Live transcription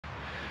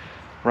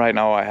Right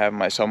now I have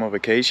my summer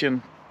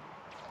vacation,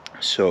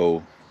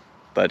 so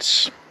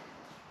that's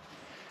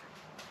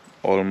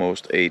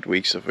almost 8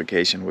 weeks of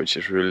vacation, which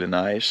is really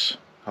nice.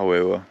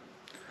 However,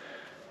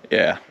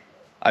 yeah,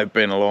 I've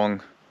been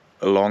along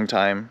a long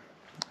time,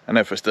 and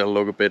if I still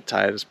look a bit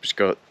tired,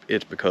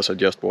 it's because I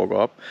just woke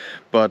up.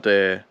 But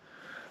a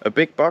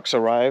big box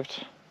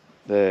arrived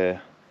that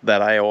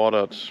I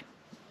ordered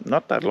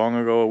not that long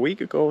ago, a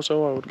week ago or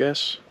so, I would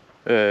guess.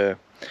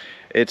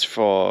 It's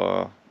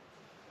for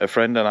a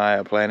friend and I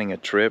are planning a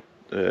trip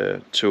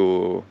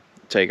to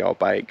take our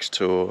bikes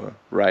to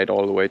ride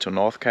all the way to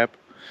North Cap.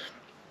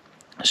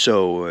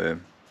 So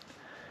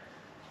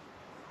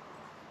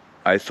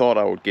I thought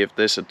I would give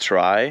this a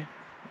try,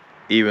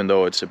 even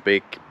though it's a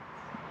big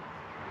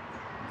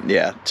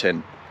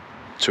tent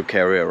to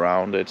carry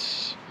around.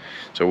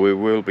 So we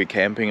will be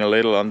camping a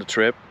little on the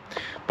trip,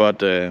 but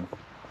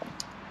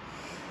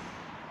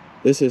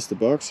this is the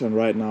box, and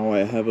right now I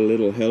have a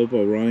little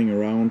helper running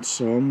around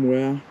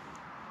somewhere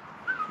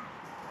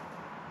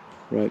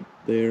right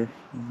there.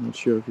 I'm not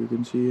sure if you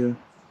can see her.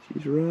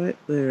 She's right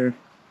there.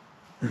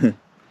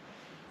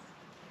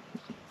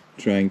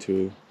 Trying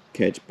to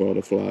catch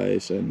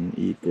butterflies and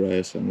eat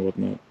grass and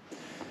whatnot.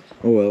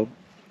 Oh well.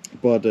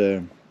 But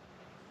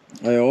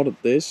I ordered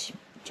this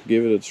to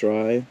give it a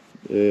try.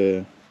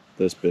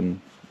 There's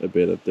been a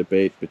bit of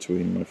debate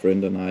between my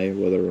friend and I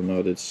whether or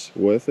not it's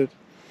worth it.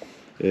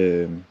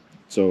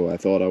 So I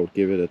thought I would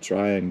give it a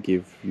try and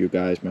give you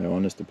guys my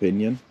honest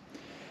opinion.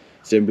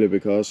 Simply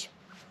because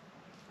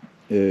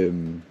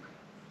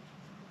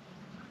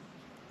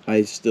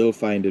I still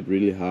find it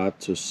really hard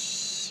to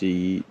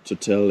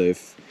tell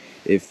if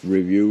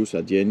reviews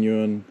are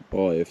genuine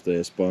or if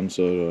they're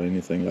sponsored or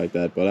anything like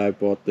that. But I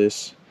bought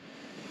this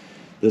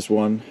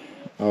one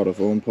out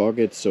of own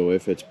pocket, so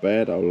if it's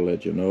bad, I'll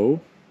let you know.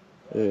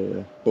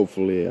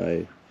 Hopefully,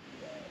 I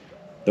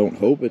don't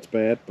hope it's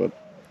bad, but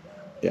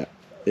yeah,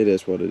 it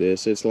is what it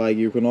is. It's like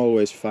you can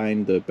always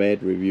find the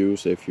bad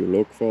reviews if you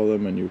look for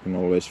them, and you can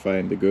always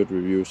find the good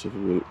reviews if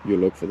you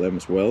look for them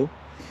as well.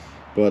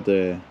 But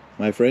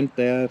my friend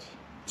dared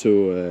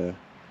to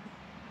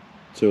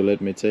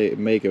let me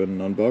make an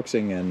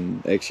unboxing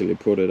and actually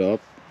put it up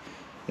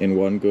in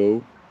one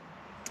go.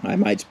 I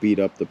might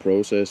speed up the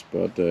process,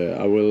 but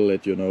I will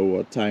let you know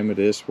what time it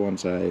is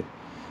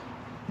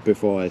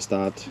before I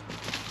start.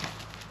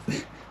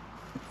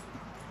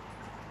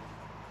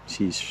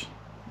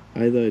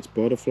 Either it's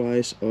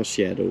butterflies or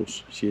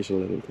shadows. She's a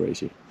little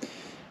crazy,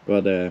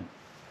 but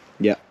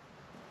yeah.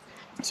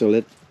 So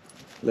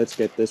let's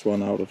get this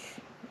one out of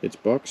its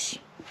box.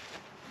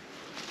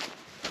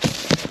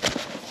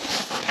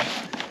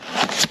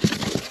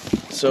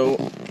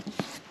 So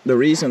the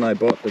reason I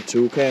bought the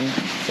Toucan,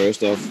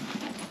 first off,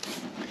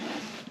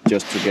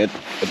 just to get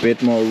a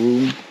bit more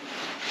room.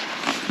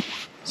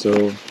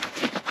 So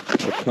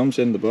what comes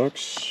in the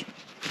box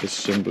is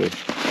simply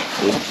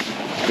this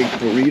big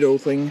burrito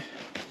thing.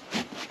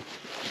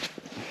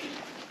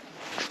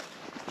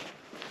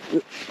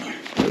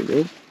 There we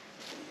go.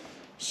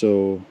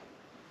 So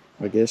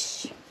I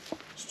guess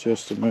it's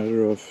just a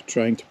matter of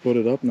trying to put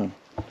it up now.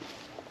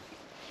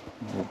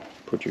 I'll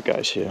put you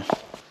guys here.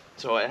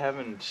 So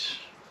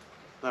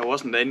there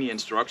wasn't any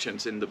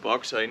instructions in the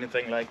box or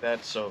anything like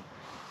that, so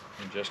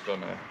I'm just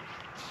gonna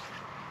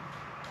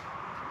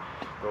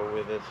go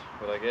with it.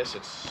 But I guess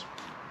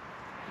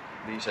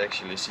these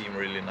actually seem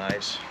really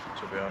nice,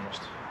 to be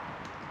honest.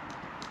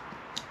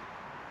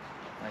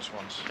 Nice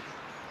ones.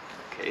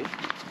 Okay.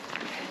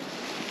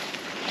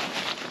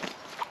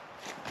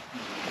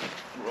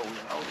 Roll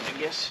it out, I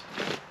guess.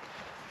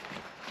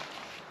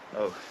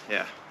 Oh,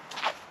 yeah.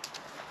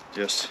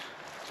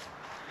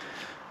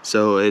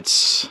 So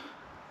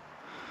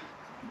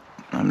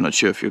I'm not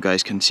sure if you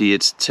guys can see,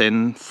 it's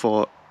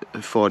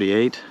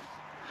 10-48.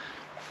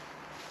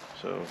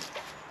 So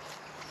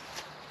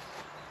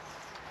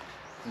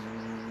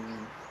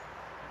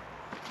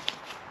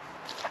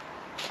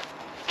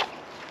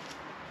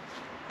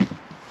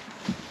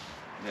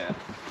yeah,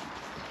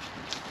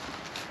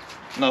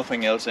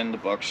 nothing else in the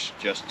box,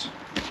 just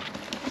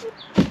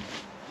I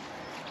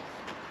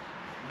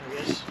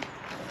guess,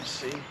 let's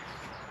see if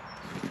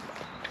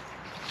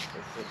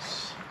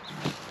it's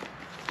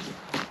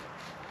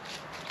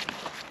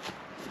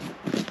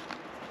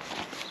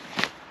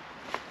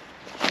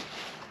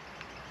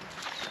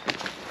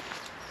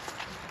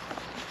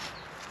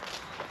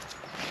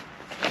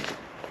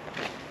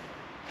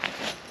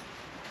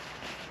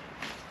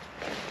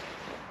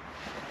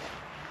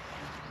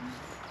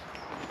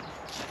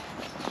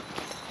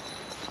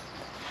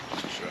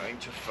trying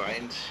to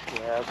find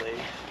where they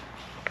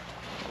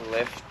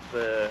left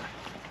the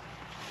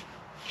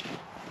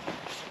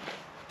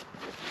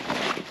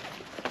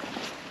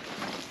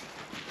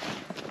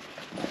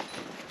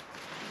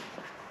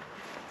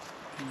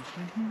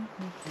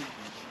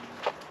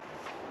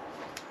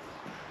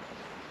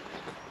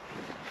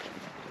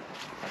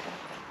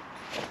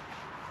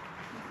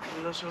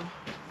also.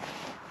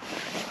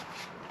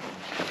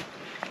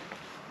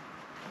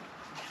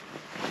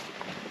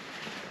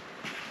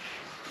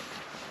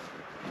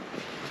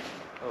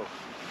 Oh,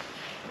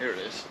 Here it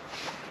is.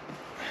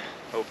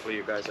 Hopefully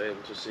you guys are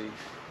able to see.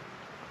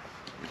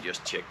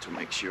 Just check to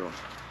make sure.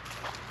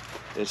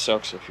 It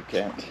sucks if you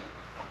can't.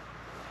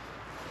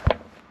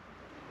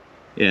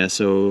 Yeah,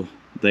 so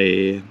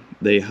they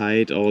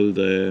hide all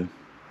the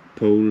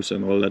poles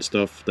and all that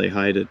stuff. They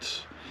hide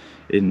it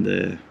in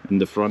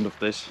the front of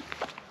this.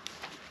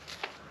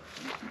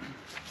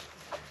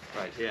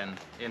 Right here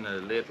in a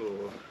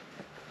little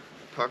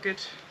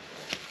pocket.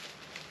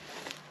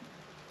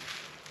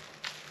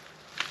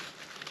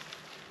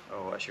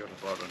 Oh, I should have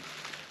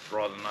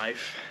brought a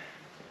knife.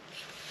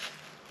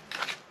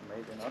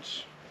 Maybe not.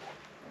 Let's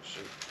see.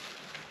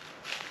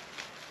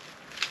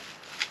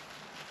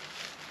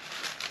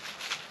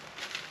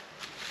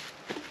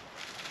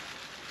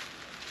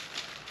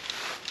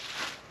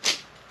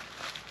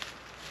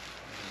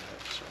 We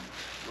have some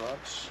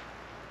rods.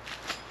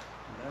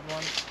 And that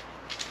one.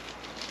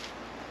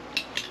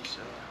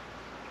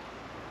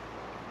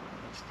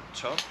 That's the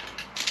top.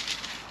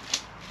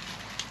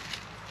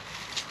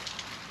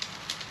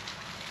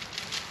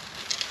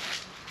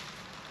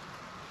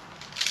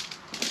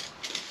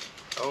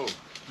 Oh,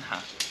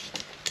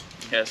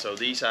 yeah, so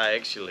these are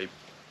actually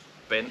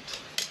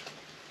bent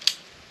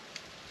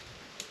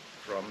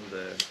from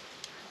the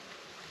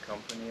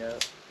company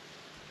out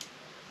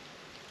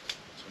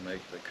to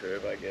make the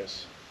curve, I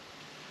guess.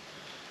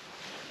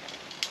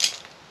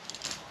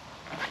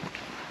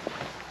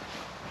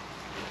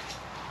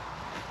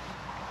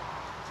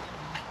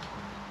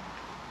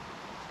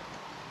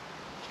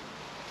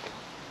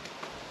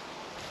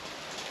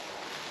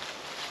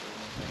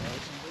 Anything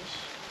else in this?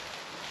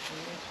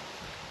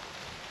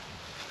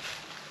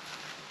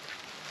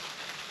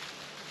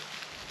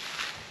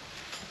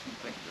 I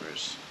think there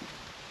is.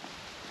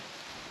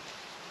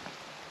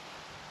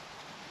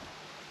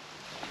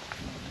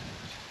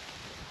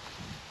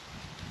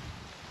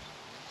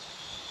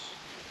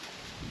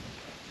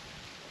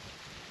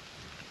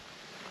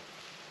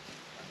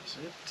 That's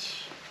it.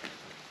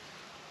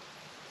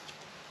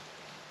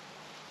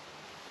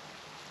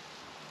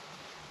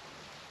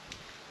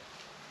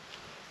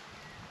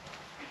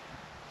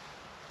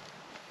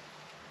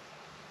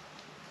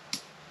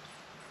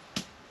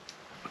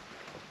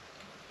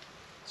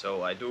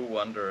 So I do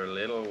wonder a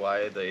little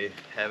why they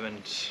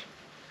haven't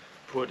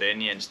put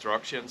any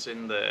instructions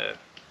in the,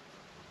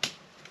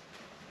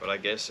 but I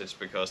guess it's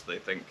because they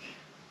think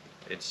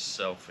it's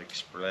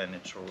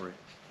self-explanatory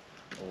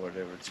or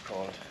whatever it's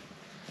called.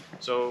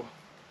 So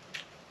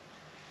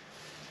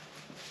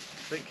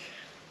I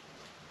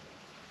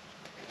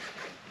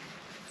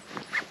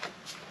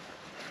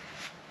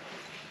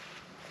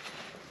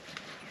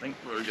think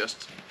we'll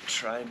just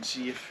try and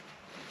see if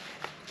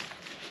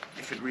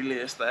it really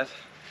is that.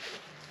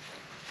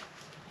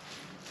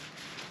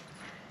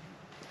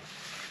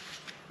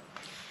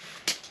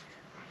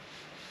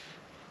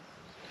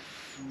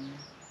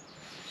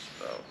 It's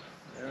about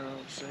there, I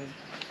would say.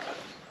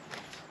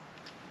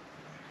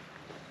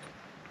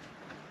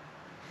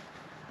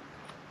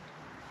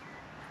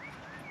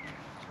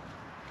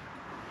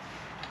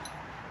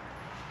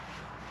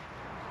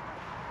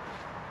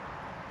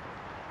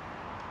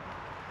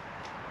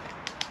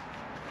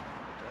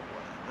 That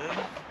one in there.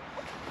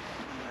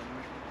 And then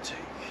we can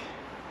take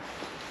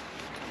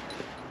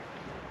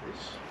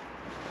this.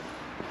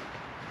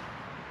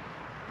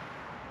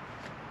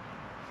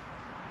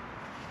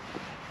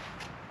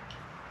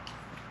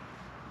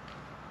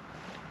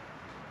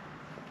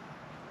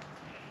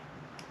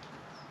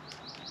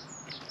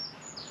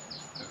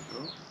 There we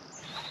go.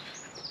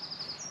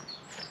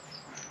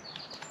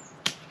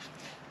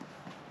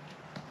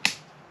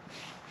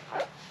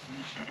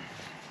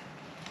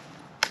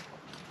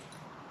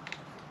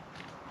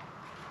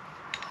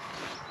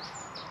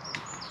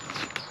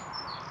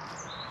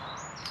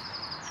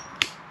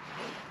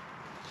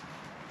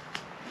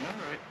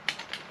 Alright.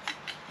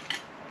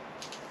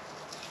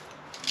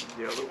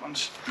 The other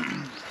ones.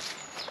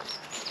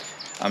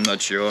 I'm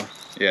not sure.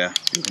 Yeah,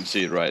 you can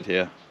see it right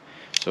here.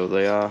 So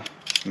they are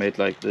made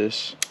like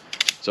this.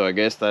 So I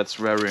guess that's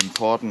very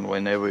important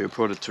whenever you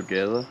put it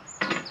together,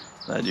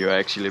 that you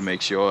actually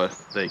make sure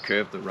they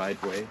curve the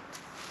right way.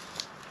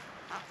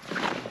 And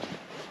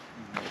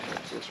we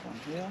have this one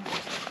here.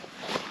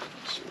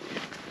 So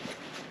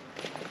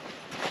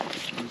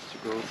it needs to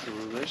go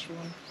through this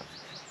one.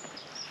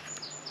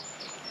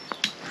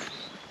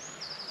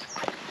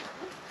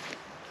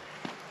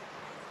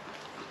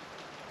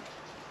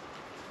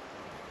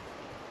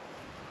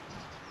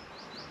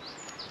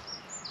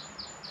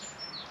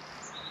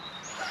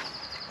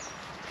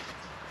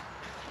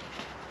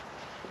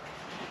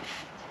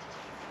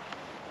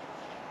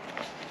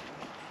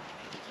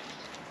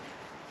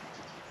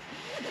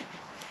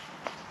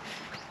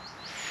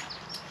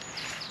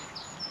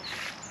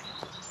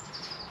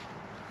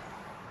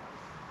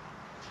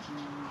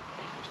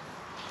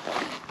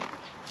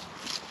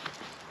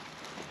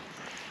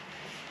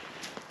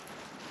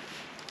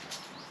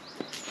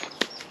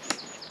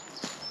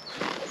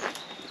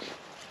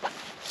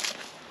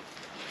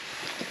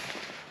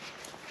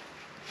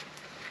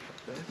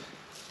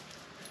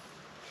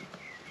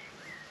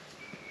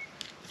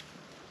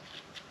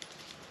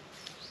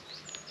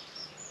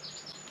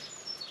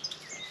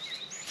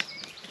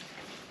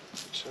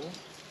 so.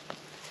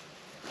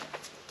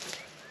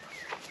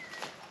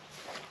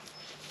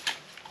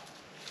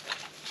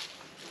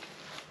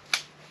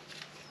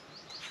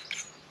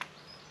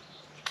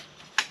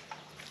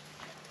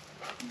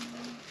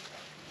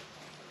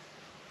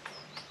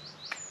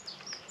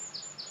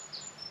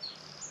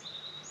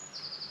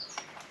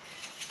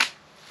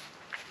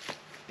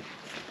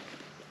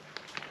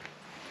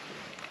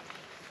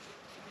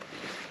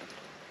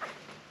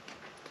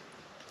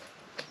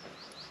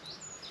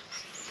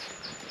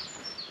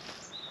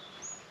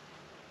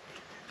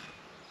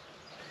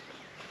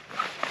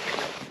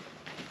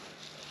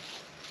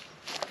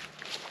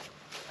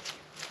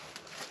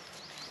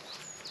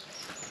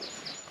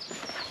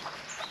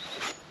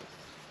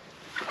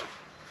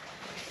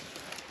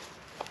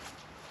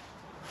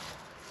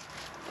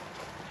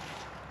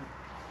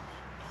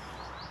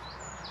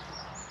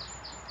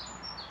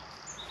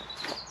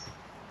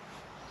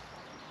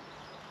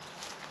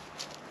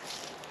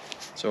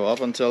 So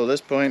up until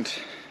this point,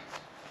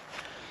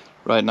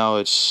 right now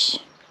it's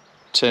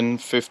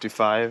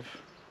 10:55.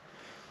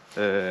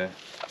 The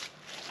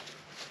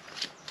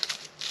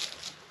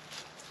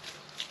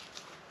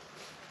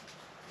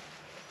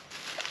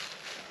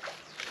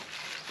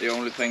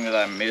only thing that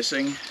I'm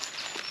missing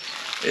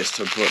is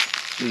to put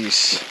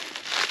these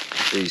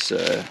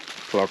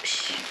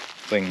plugs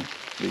thing.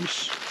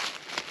 These,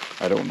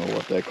 I don't know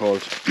what they're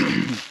called.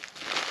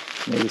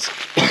 nails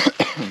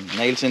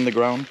nails in the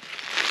ground.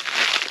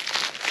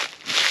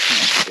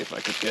 If I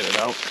could get it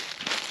out.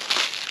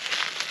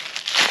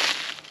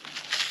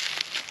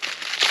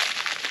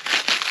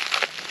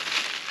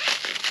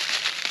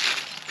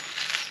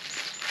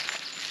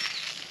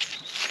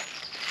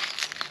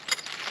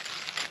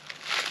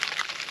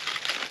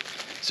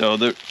 So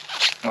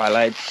while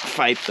I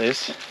fight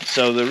this,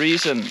 so the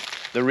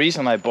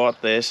reason I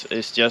bought this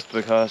is just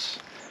because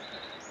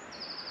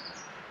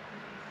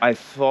I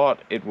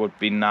thought it would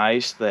be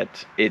nice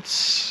that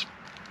it's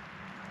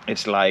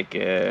like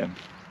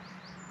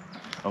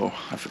oh,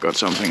 I forgot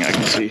something I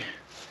can see.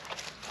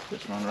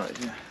 This one right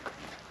here.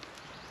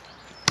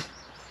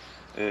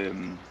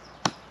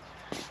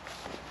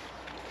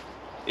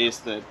 Is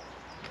that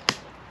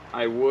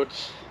I would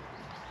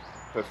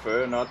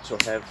prefer not to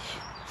have.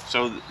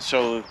 So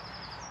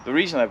the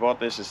reason I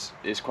bought this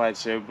is quite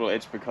simple.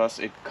 It's because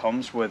it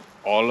comes with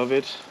all of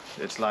it.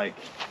 It's like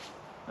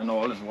an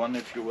all-in-one,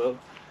 if you will,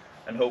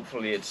 and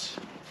hopefully it's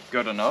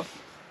good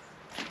enough.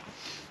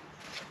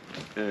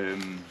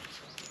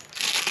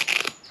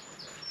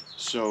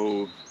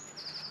 So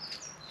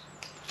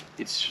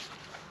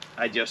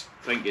I just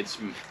think it's,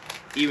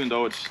 even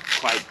though it's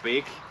quite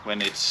big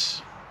when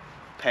it's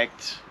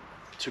packed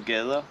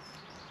together,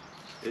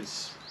 it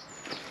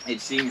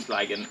seems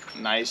like a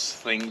nice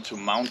thing to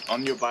mount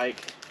on your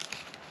bike.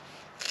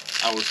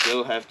 I will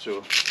still have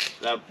to,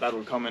 that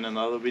will come in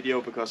another video,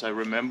 because I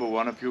remember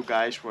one of you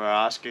guys were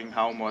asking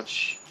how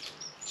much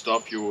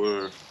stuff you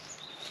were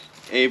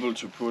able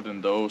to put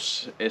in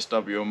those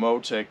SW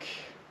Motec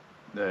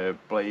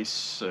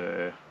Blaze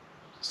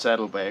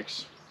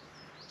saddlebags.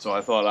 So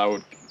I thought I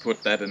would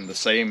put that in the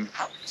same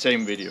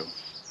video.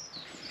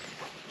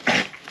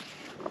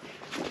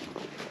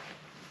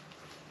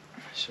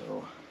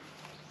 So,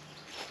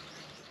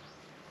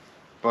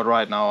 but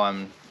right now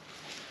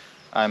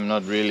I'm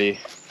not really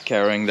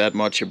caring that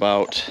much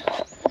about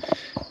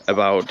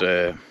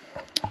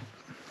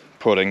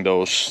putting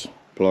those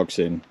plugs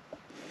in,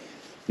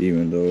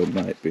 even though it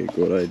might be a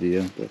good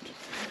idea, but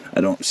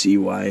I don't see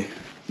why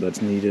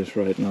that's needed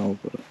right now.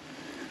 But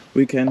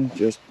we can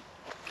just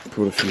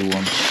put a few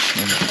ones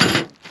in.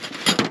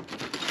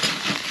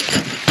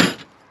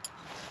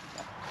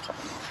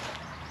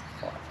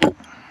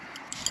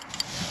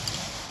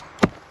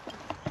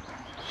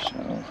 So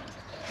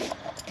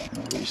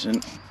no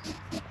reason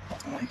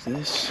like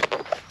this.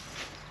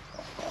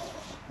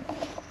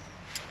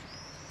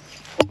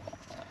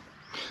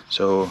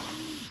 So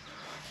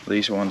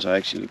these ones are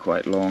actually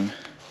quite long,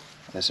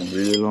 as in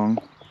really long,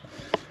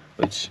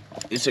 which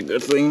is a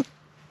good thing.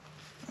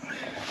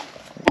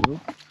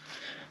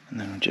 And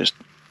then just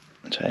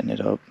tighten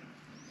it up.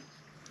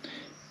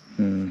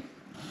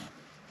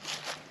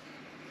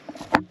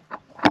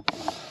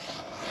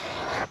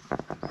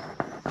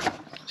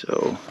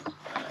 So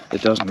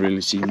it doesn't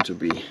really seem to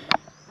be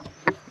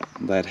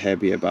that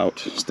happy about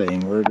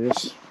staying where it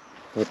is,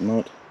 but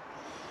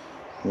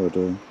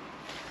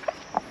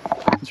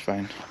it's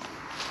fine.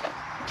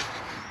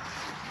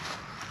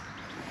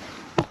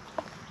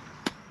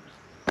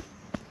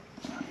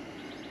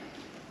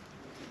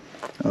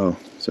 Oh,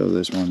 so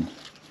this one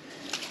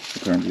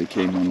apparently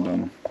came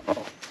undone.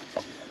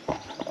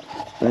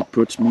 That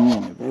puts me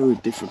in a very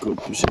difficult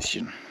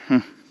position,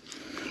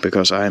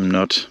 because I am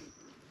not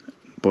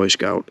Boy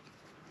Scout.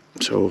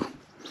 So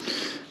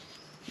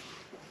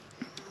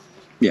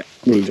yeah,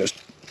 we'll just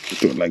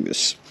do it like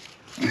this.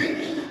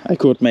 I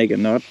could make a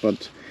knot,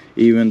 but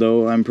even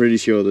though I'm pretty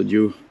sure that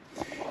you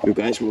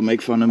guys will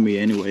make fun of me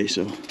anyway,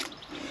 so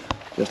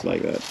just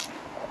like that.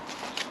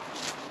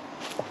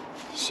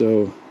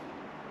 So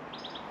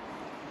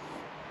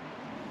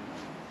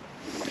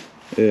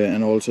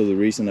And also the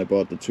reason I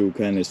bought the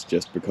Toucan is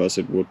just because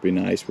it would be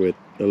nice with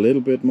a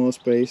little bit more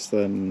space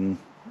than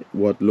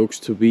what looks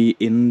to be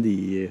in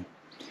the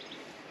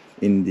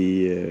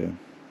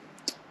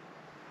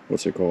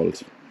what's it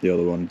called, the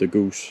other one, the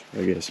Goose,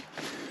 I guess.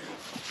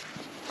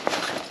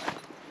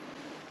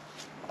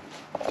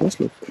 Does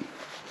look,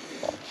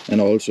 and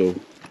also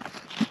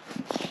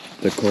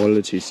the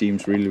quality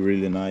seems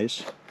really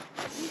nice,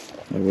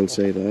 I will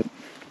say that.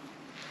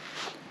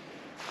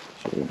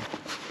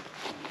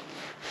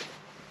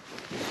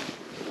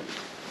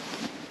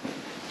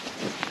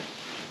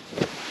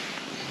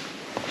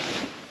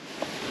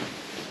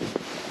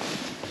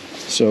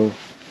 So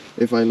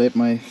if I let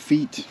my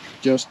feet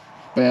just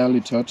barely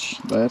touch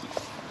that,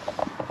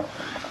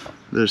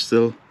 there's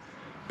still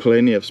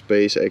plenty of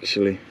space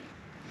actually.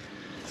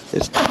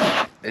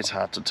 It's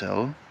hard to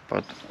tell,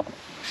 but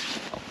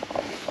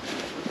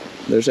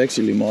there's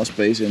actually more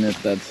space in it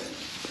than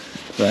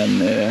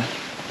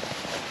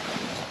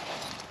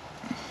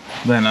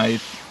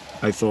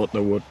I thought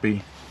there would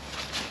be.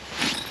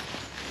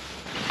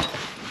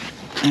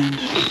 And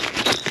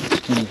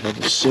then we have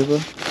a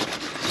zipper,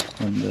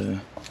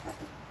 and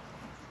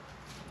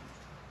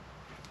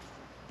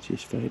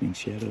she's fighting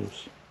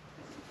shadows.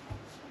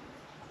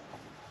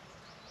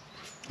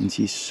 And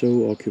she's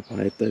so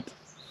occupied that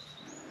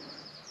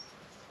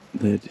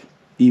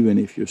even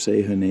if you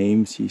say her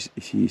name,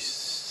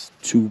 she's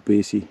too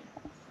busy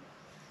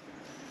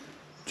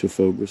to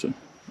focus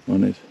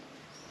on it.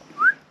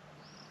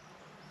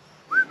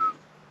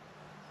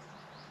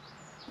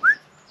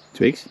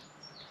 Twix,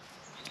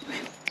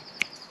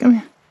 come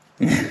here.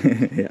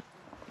 Yeah,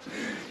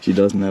 she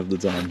doesn't have the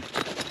time.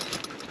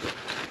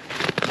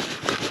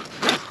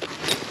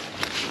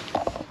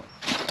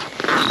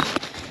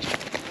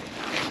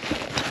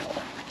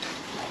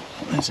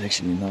 That's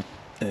actually not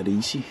that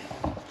easy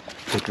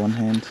with one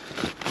hand.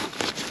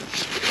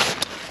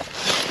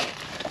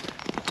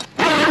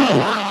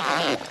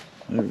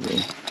 There we go.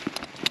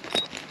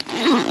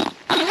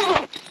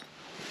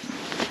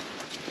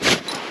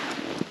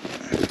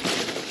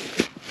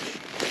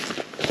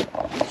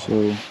 So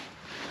I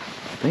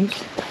think,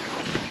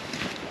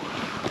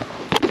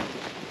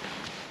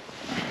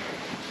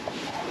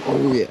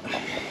 oh yeah.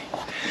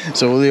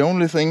 So the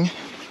only thing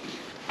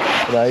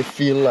that I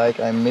feel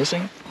like I'm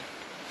missing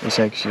is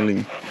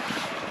actually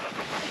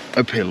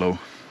a pillow.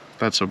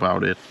 That's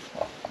about it.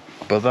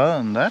 But other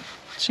than that,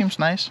 it seems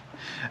nice.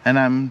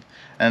 And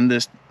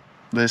this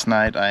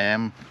night I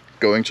am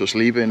going to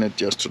sleep in it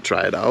just to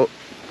try it out,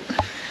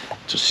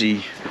 to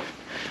see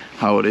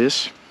how it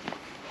is.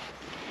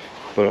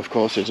 But of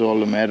course it's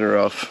all a matter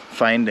of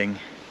finding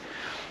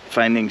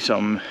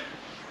some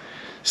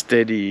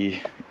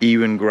steady,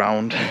 even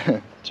ground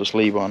to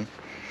sleep on.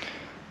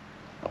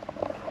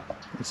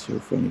 It's so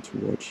funny to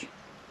watch.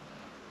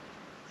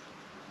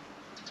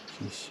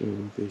 She's so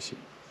busy.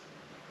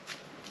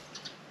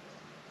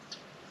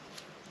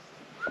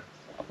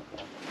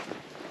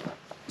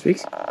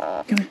 Twix,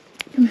 come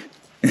here.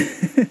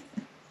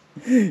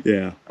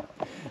 Yeah,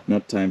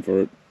 not time for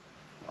it.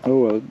 Oh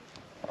well.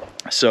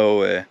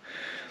 So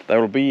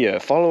there will be a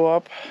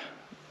follow-up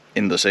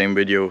in the same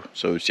video,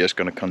 so it's just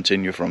gonna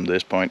continue from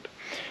this point.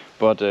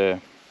 But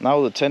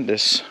now the tent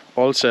is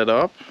all set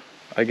up,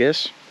 I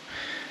guess.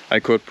 I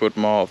could put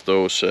more of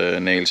those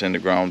nails in the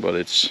ground, but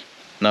it's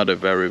not a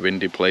very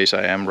windy place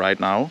I am right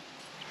now.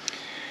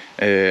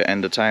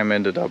 And the time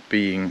ended up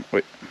being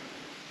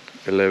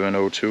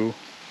 11:02.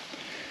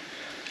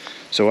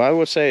 So I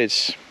would say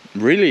it's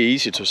really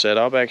easy to set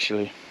up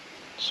actually.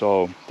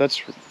 So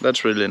that's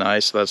really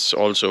nice. That's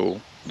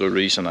also the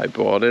reason I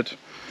bought it,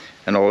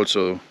 and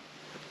also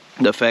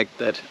the fact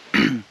that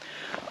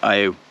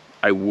I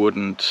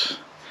wouldn't.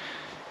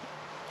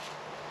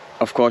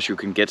 Of course, you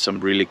can get some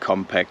really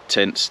compact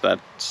tents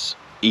that's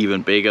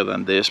even bigger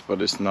than this,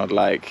 but it's not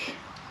like,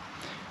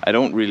 I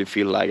don't really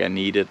feel like I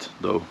need it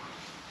though.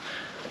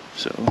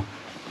 So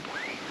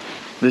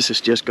this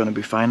is just gonna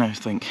be fine, I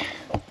think.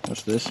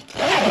 What's this?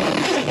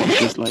 It's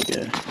just like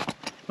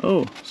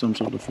some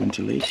sort of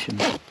ventilation.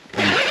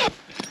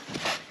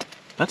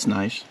 That's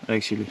nice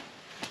actually.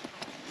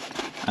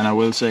 And I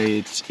will say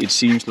it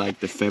seems like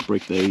the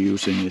fabric they're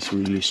using is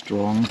really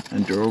strong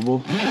and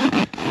durable.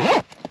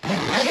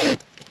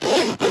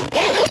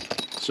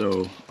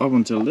 So up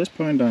until this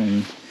point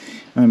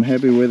I'm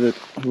happy with it,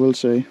 I will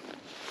say.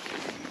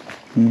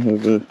 We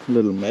have a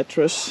little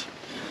mattress.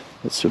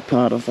 It's a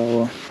part of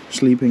our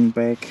sleeping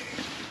bag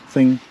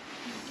thing.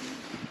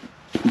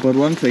 But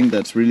one thing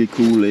that's really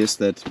cool is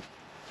that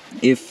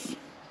if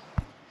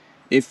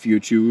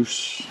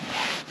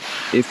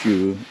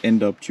you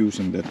end up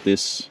choosing that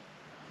this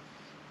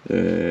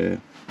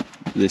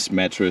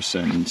mattress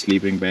and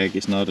sleeping bag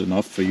is not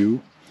enough for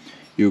you,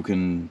 you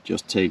can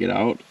just take it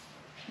out.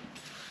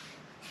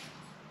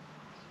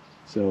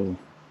 So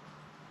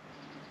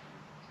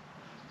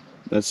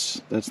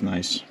that's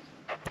nice.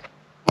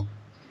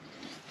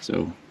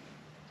 So,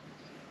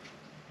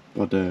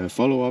 but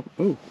follow up.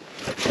 Oh,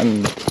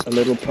 and a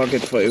little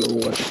pocket for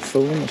your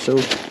phone or so.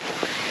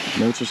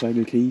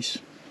 Motorcycle keys.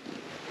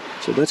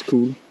 So that's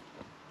cool.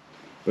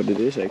 but it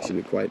is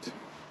actually quite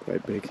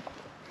big.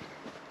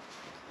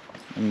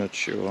 I'm not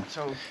sure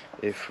So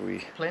if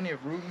we... plenty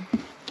of room,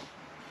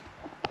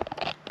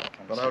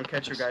 but I'll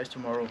catch you guys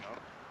tomorrow.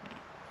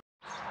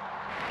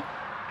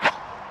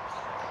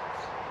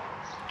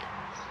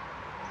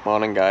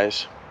 Morning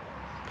guys.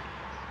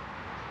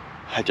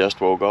 I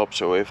just woke up,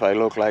 so if I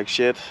look like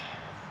shit,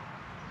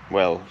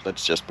 well,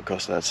 that's just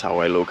because that's how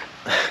I look.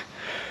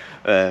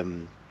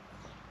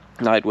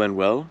 Night went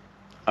well.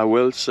 I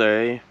will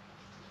say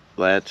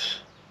that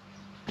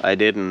I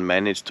didn't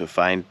manage to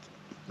find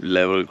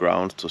level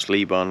ground to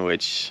sleep on,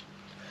 which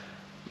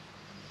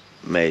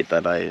made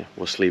that I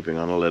was sleeping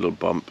on a little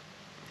bump,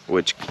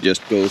 which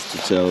just goes to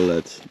tell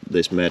that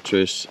this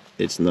mattress,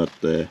 it's not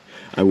the,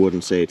 I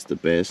wouldn't say it's the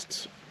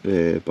best,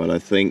 but I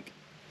think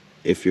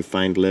if you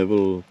find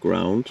level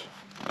ground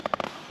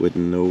with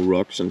no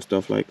rocks and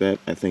stuff like that,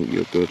 I think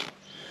you're good.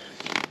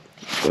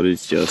 But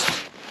it's just,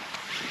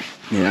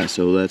 yeah,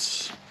 so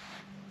that's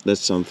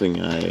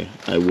something I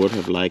would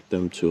have liked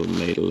them to have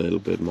made a little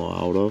bit more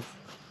out of.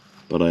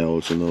 But I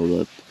also know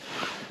that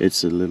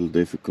it's a little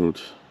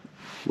difficult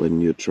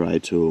when you try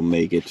to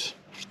make it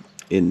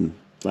in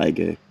like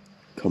a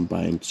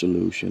combined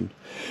solution.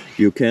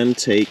 You can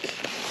take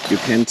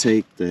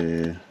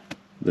the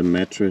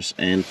mattress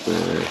and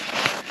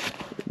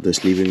the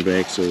sleeping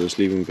bag, so the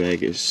sleeping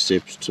bag is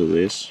zipped to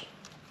this.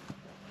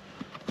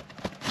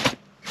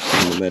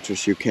 And the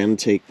mattress, you can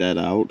take that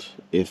out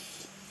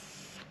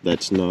if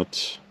that's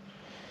not,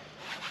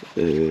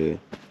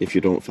 if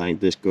you don't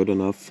find this good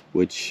enough,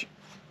 which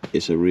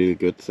is a really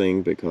good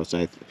thing, because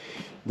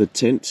the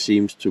tent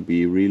seems to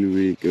be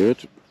really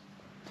good.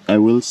 I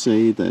will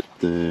say that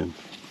the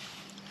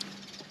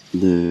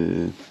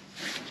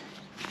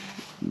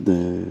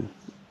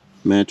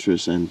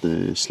mattress and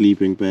the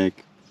sleeping bag,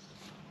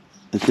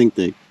 I think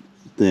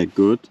they're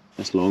good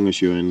as long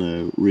as you're in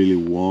a really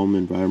warm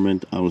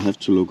environment. I will have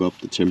to look up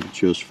the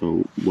temperatures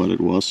for what it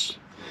was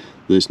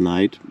this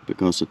night,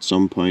 because at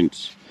some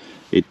point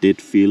it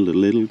did feel a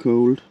little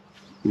cold.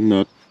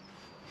 Not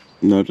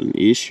an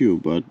issue,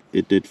 but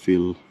it did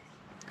feel,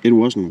 it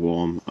wasn't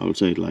warm, I'll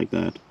say it like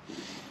that.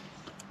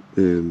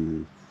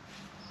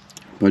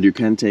 But you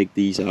can take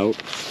these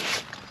out,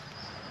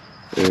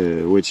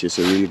 which is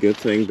a really good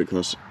thing,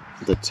 because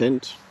the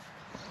tent,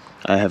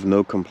 I have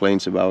no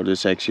complaints about.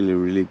 It's actually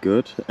really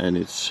good and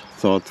it's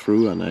thought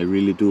through, and I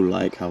really do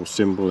like how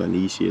simple and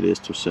easy it is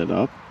to set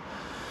up.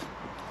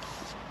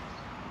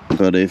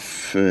 But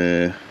if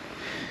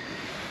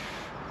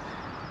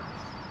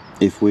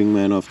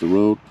Wingman off the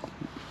road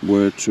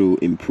were to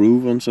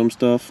improve on some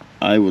stuff,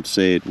 I would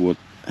say it would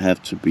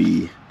have to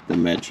be the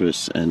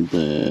mattress and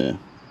the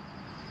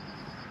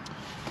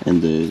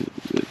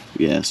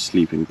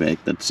sleeping bag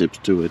that zips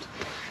to it.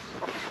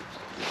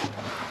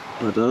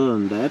 But other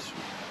than that,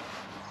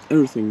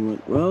 everything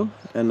went well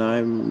and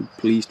I'm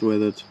pleased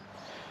with it.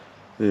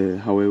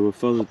 However,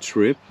 for the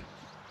trip,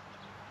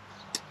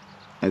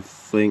 I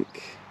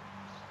think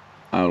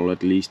I'll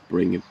at least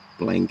bring a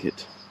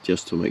blanket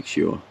just to make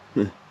sure.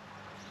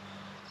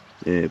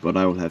 But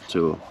I will have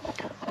to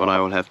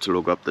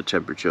look up the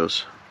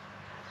temperatures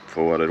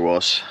for what it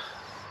was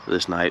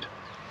this night.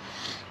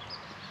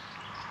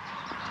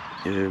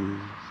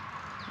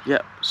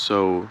 Yeah,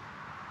 so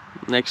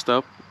next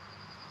up,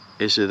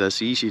 is it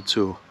as easy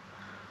to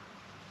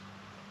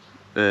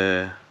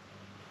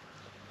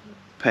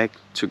pack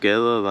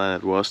together than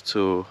it was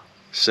to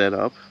set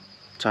up?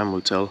 Time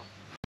will tell.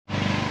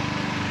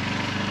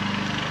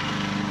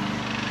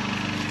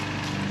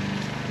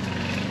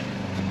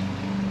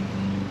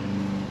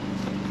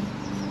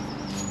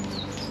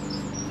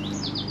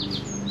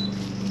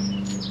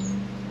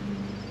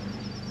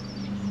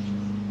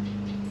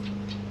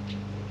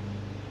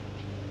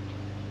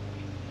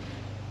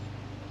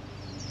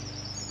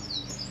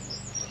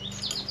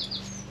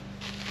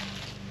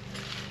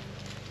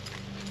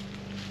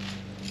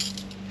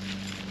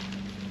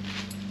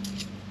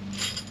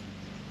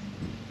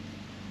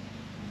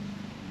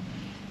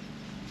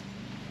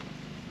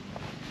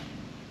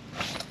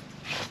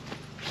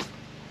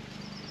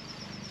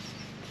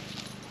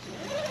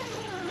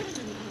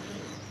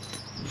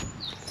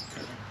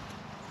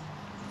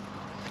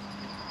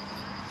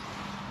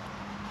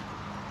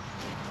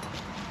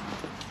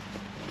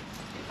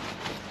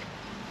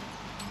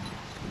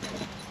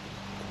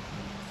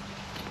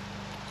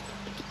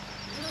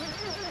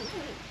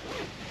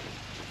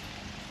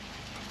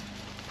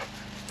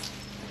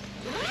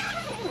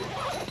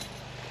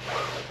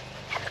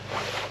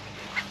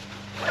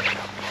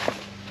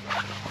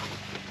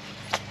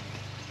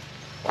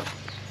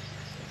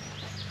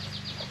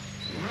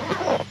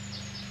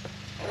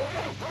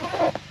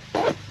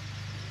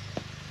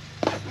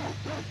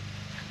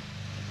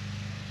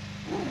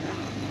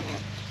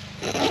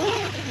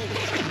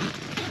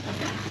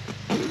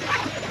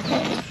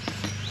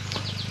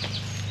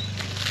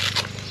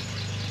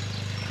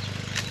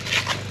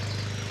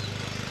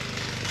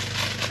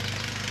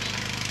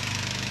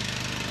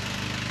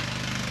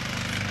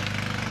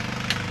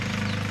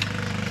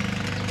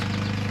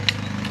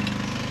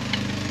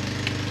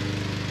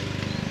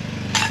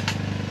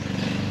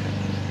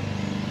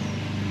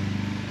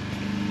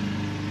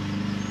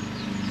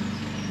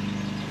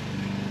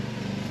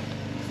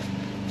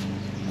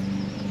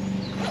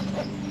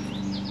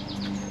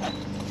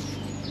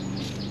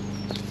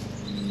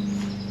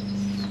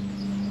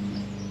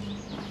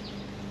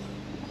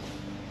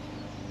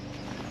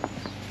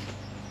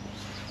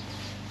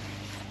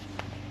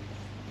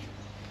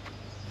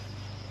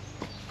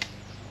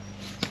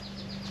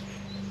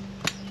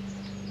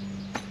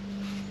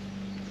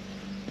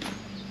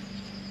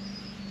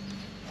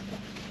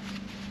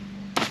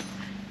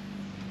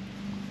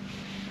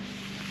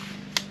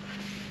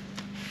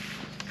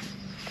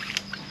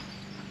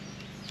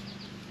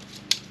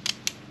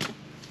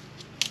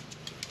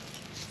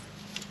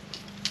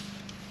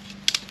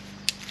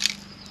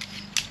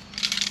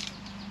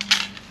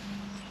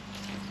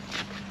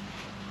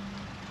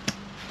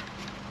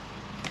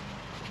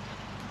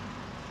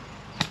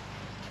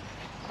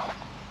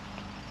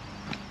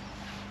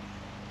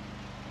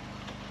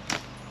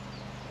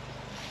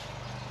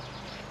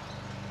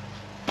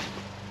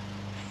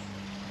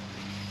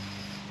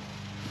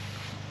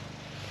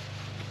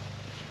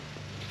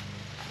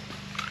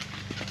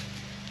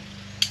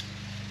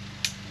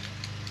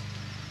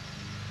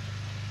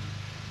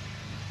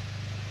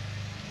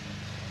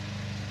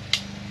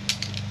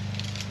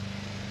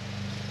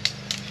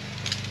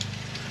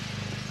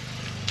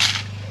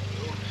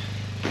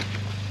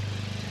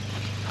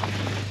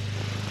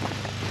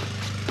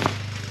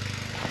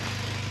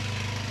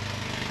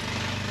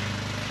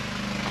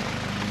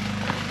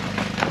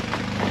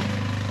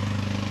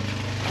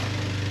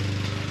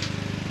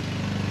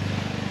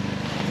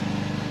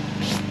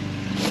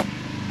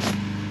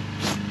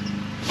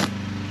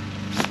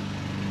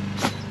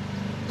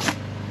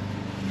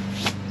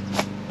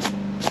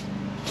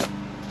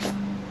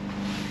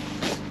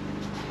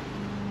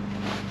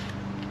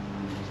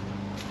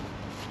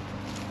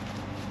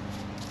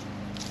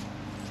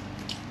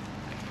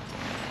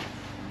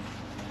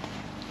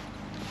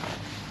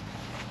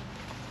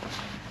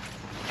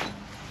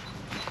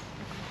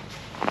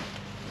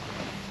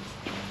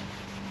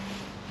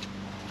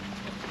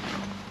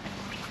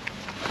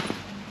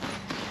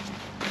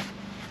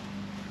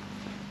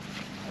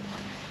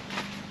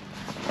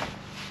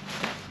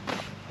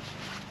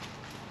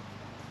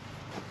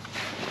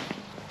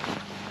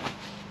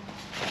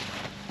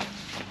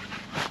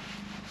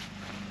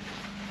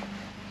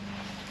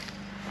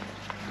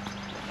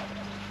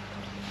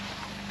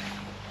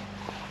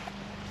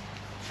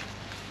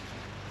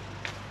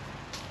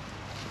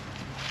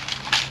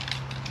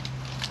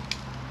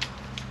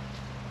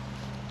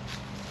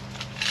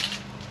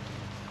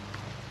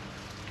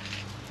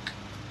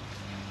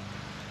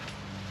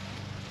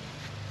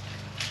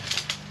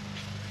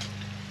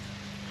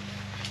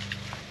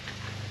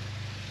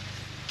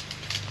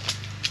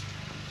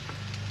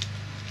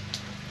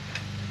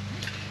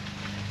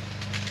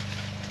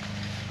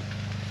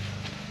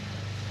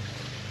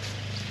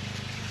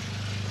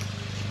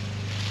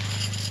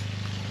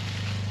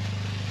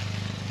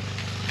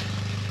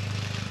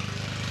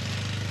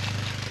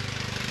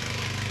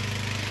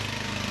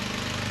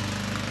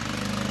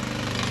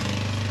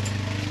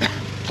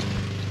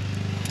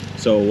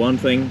 So one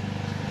thing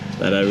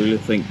that I really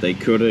think they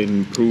could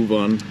improve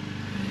on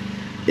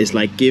is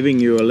like giving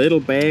you a little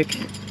bag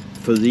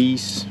for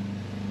these.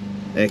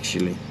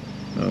 Actually,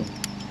 oh,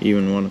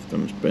 even one of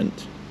them is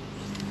bent.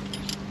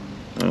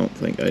 I don't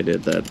think I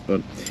did that,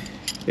 but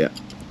yeah.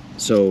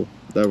 So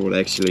that would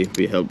actually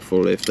be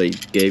helpful if they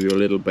gave you a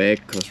little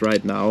bag, because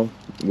right now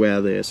where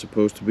they're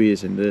supposed to be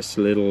is in this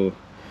little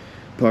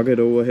pocket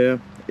over here.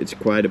 It's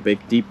quite a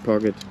big deep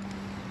pocket,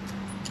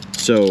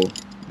 so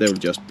they will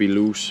just be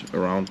loose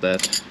around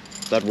that.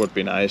 That would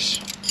be nice.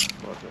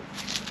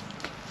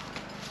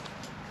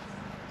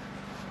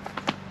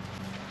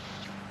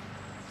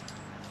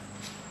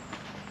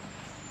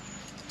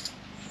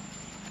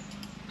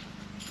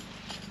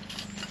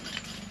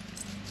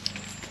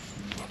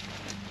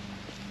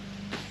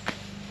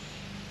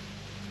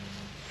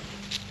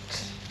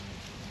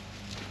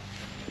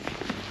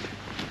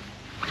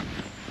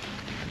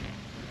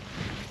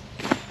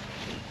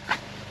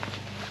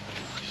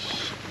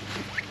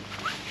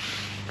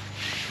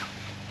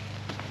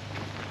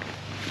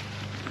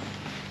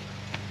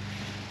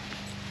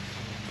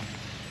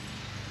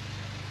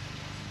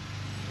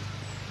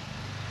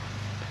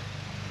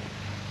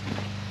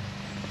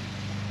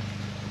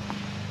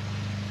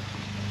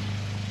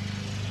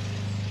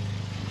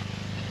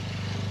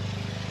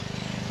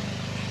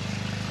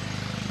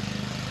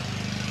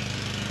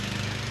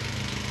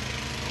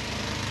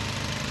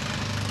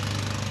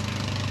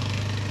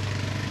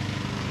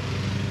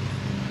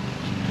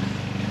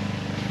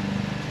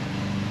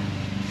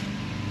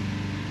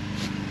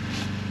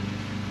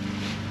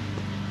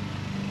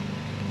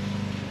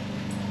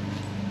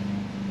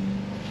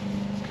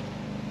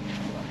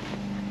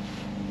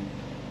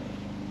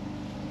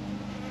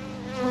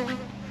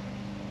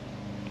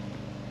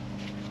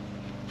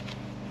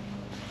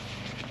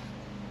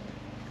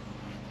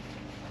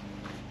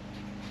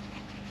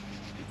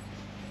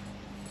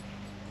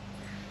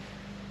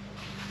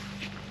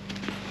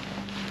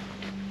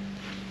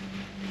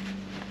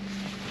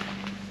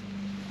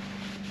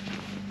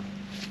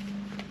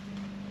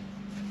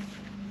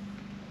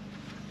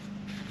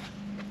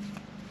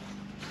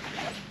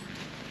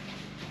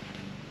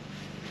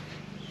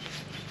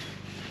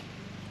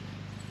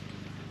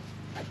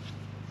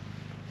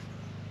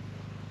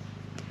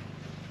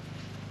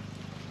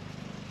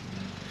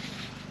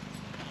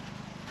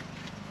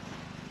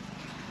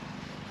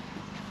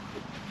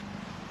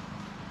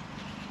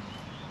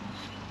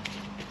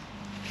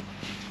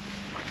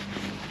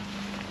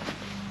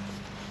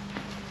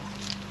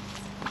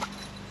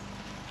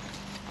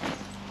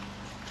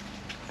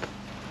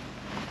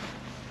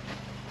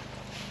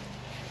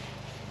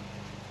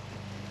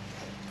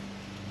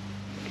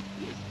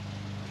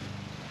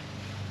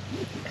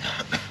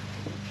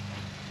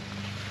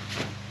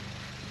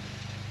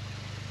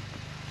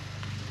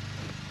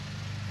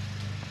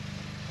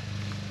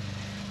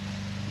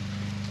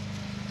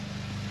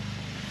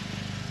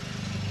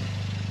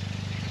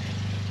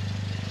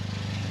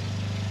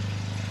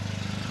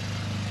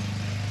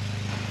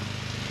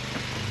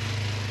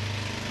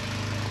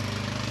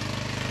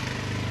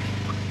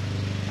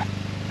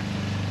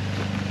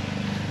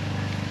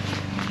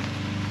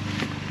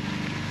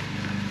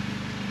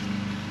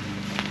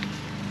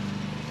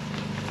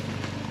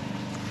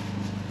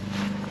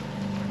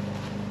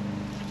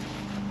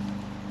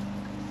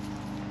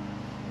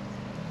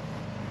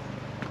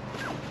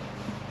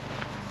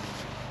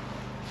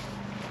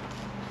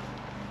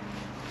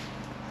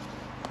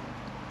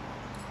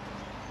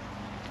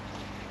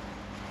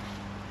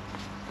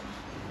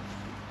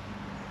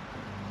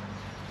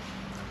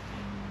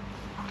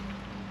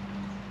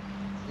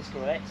 Det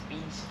skal du da ikke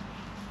spise.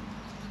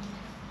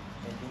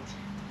 Men fint.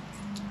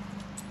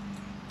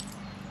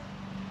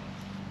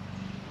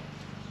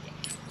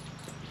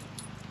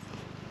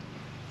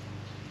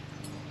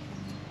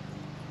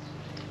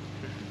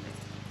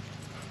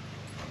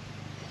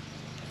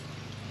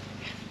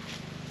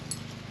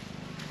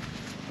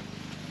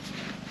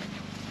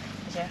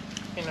 Så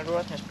finder du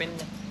også noget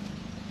spændende.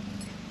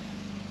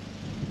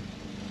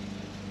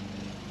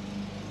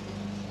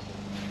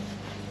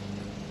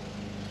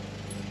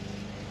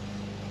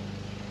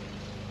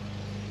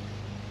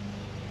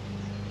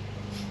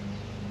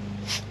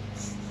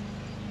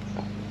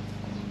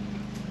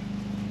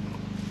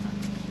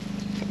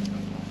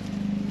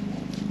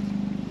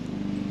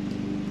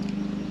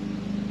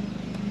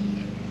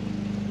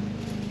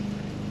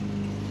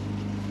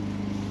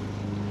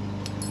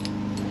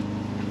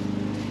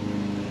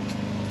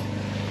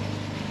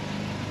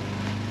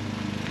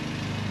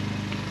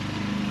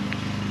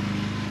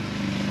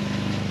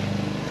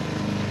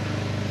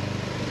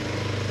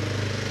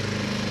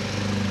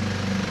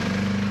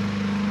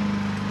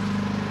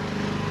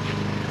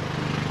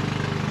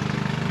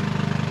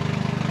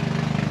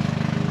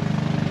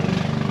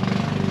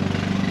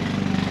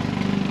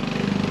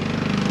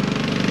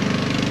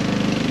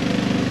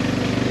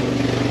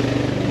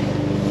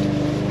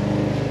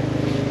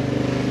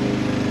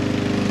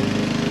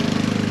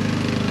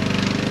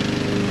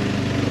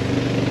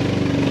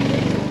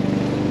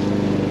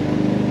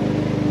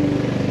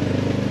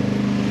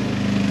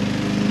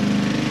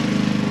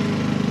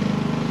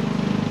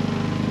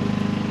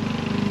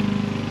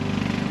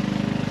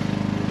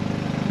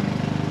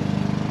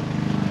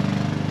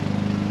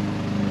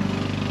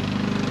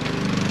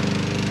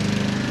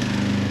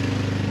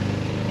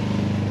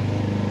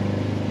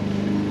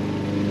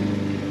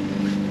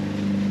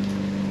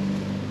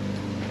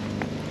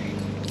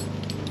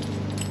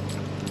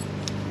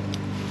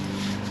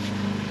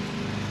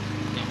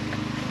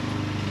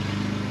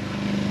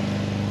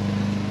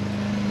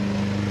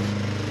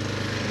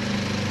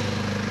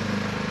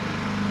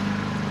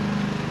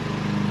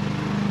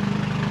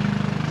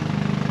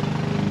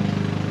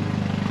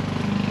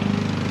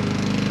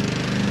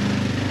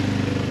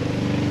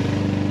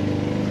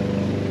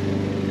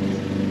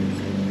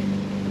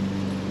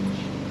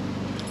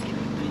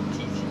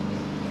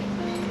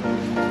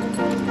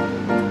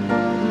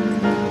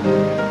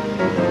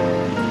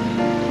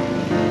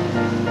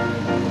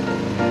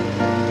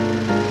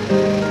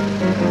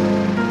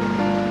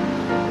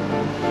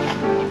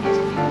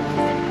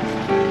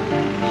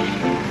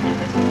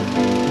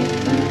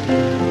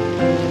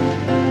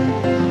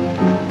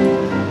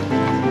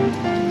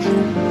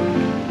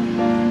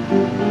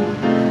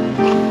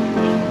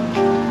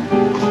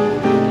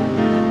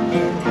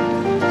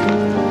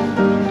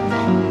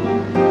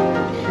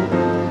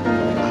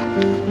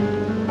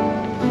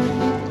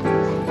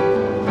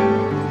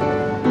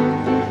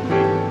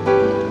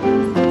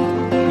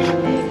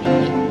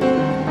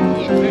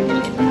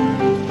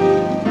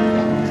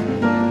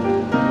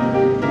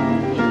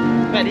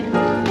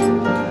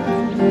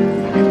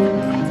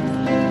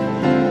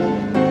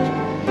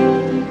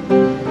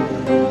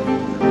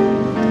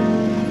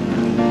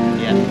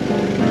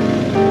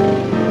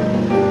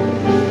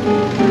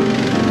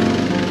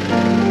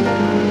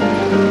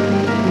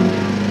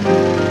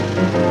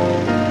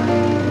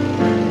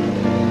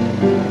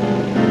 I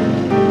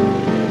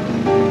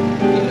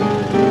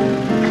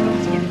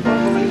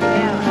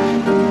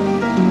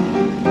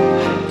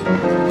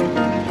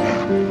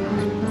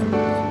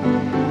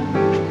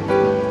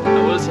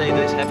will say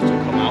this has to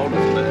come out of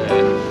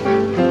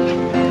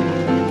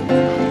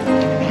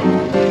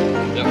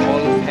the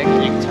whole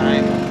packaging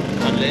time,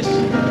 unless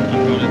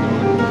I'm gonna do it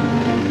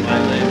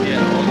while they're here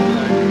all the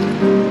time.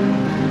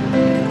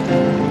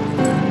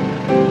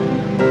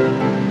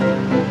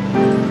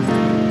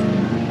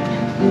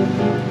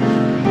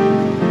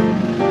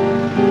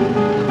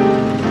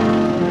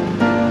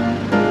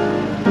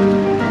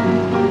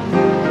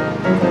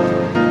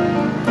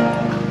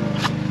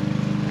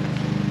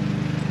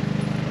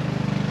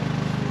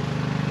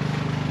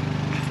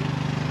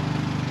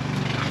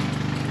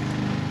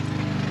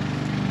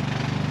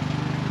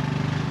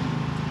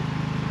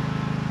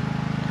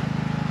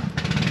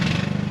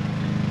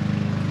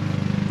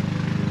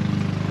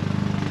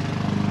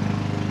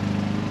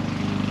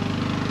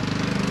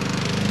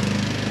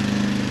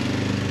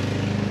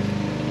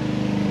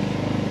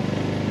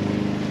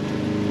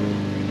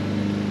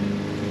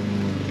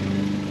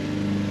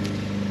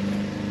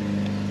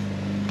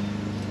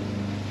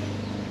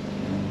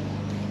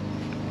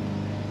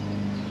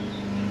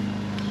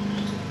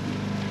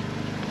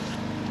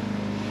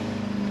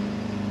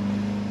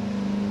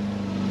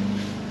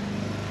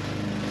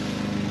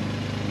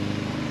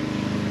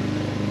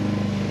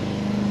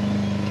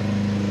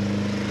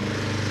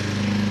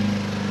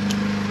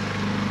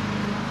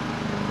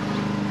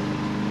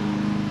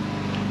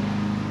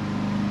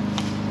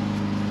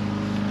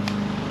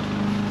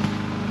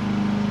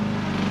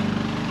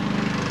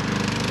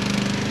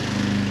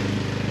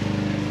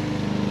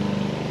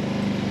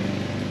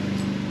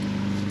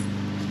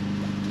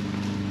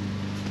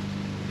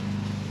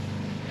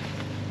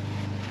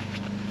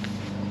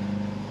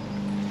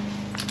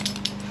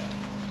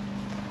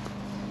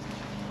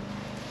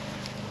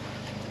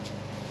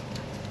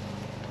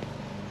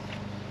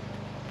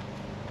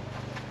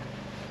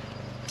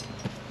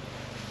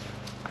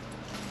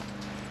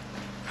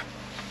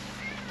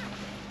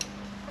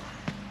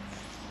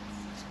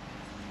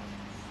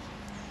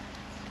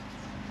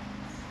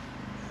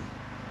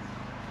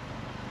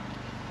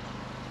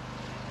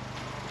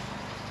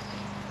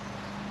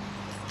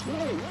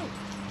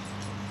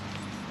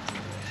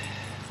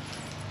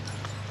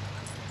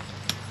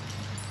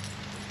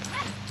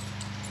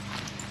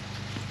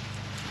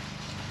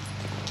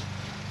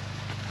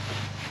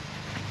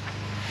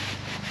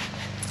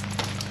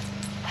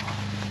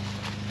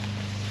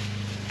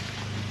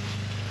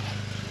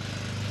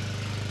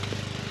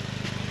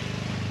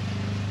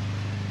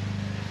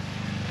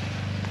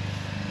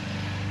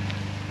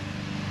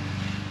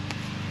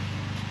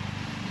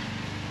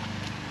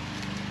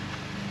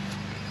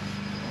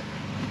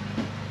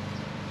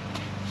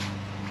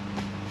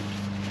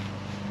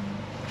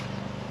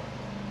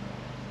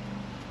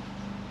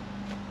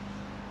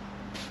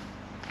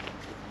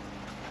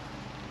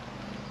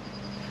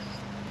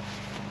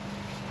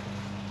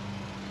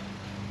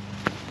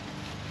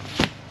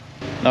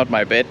 Not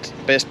my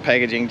best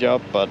packaging job,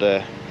 but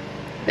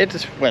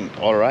it went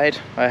all right.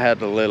 I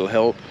had a little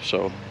help,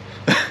 so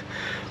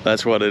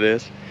that's what it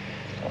is.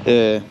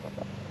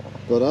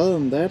 But other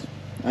than that,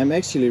 I'm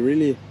actually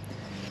really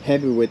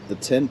happy with the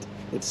tent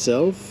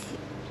itself.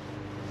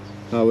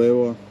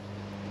 However,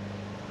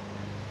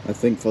 I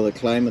think for the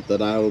climate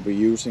that I will be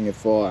using it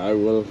for, I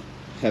will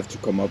have to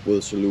come up with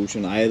a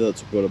solution, either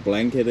to put a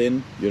blanket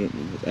in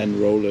and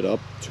roll it up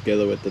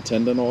together with the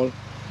tent and all,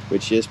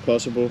 which is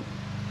possible,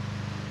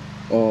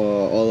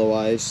 or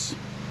otherwise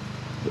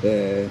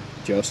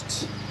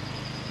just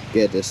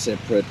get a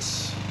separate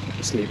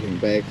sleeping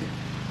bag,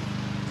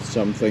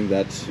 something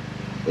that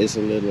is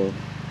a little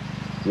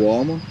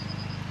warmer.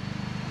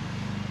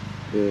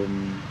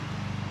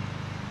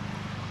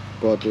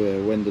 But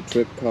when the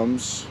trip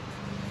comes,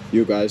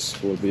 you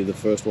guys will be the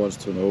first ones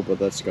to know, but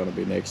that's gonna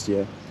be next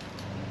year.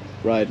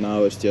 Right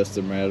now it's just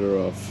a matter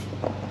of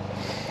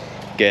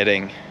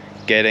getting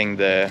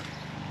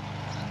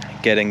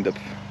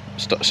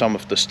some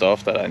of the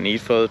stuff that I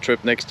need for the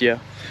trip next year.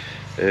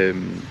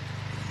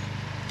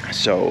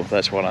 So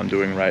that's what I'm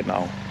doing right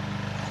now.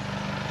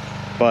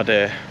 But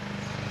other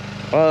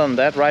than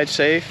that, ride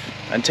safe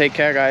and take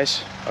care,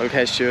 guys. I'll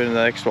catch you in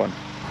the next one.